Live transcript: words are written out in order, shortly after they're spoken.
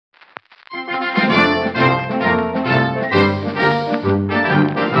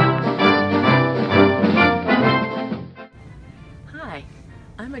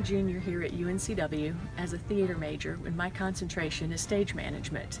a junior here at UNCW as a theater major, and my concentration is stage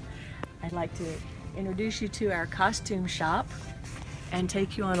management. I'd like to introduce you to our costume shop and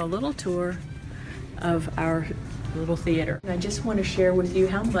take you on a little tour of our little theater. And I just want to share with you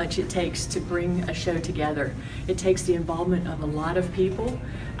how much it takes to bring a show together. It takes the involvement of a lot of people.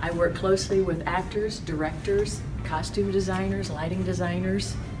 I work closely with actors, directors, costume designers, lighting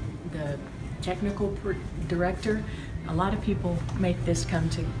designers, the technical director. A lot of people make this come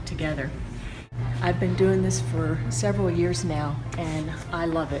together. I've been doing this for several years now, and I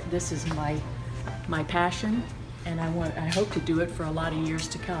love it. This is my passion, and I hope to do it for a lot of years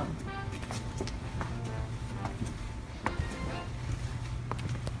to come.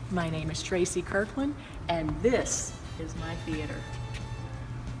 My name is Tracy Kirkland, and this is my theater.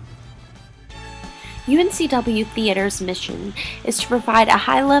 UNCW Theater's mission is to provide a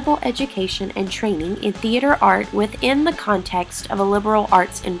high-level education and training in theater art within the context of a liberal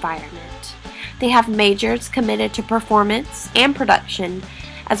arts environment. They have majors committed to performance and production,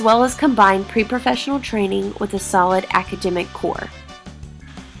 as well as combined pre-professional training with a solid academic core.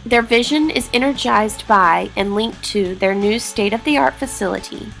 Their vision is energized by and linked to their new state-of-the-art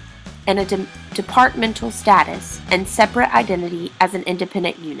facility and a departmental status and separate identity as an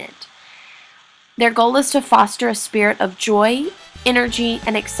independent unit. Their goal is to foster a spirit of joy, energy,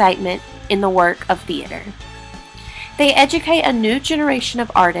 and excitement in the work of theater. They educate a new generation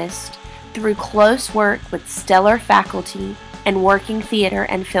of artists through close work with stellar faculty and working theater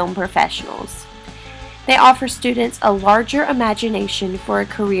and film professionals. They offer students a larger imagination for a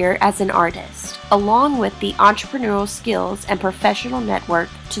career as an artist, along with the entrepreneurial skills and professional network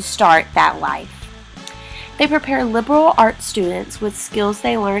to start that life. They prepare liberal arts students with skills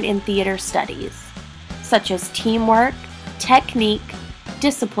they learn in theater studies, such as teamwork, technique,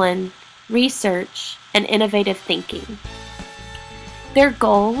 discipline, research, and innovative thinking. Their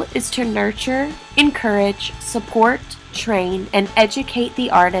goal is to nurture, encourage, support, train, and educate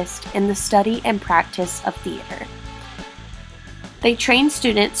the artist in the study and practice of theater. They train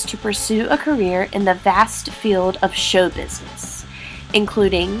students to pursue a career in the vast field of show business,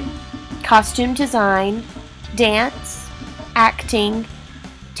 including costume design, dance, acting,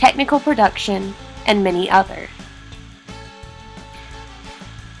 technical production, and many others.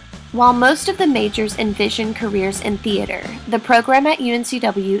 While most of the majors envision careers in theater, the program at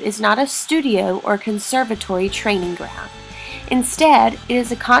UNCW is not a studio or conservatory training ground. Instead, it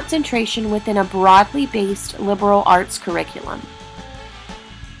is a concentration within a broadly based liberal arts curriculum.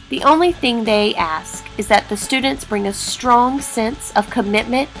 The only thing they ask is that the students bring a strong sense of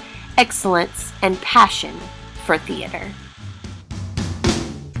commitment, excellence, and passion for theater.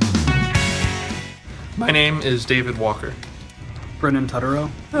 My name is David Walker. Brennan Tutterow.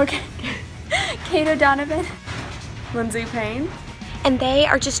 Okay. Kate O'Donovan. Lindsay Payne. And they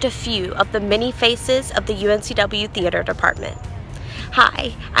are just a few of the many faces of the UNCW Theater Department.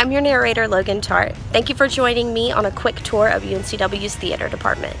 Hi, I'm your narrator, Logan Tart. Thank you for joining me on a quick tour of UNCW's Theater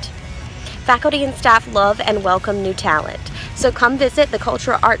Department. Faculty and staff love and welcome new talent, so come visit the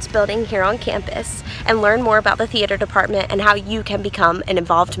Cultural Arts Building here on campus and learn more about the Theater Department and how you can become an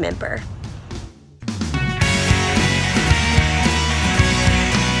involved member.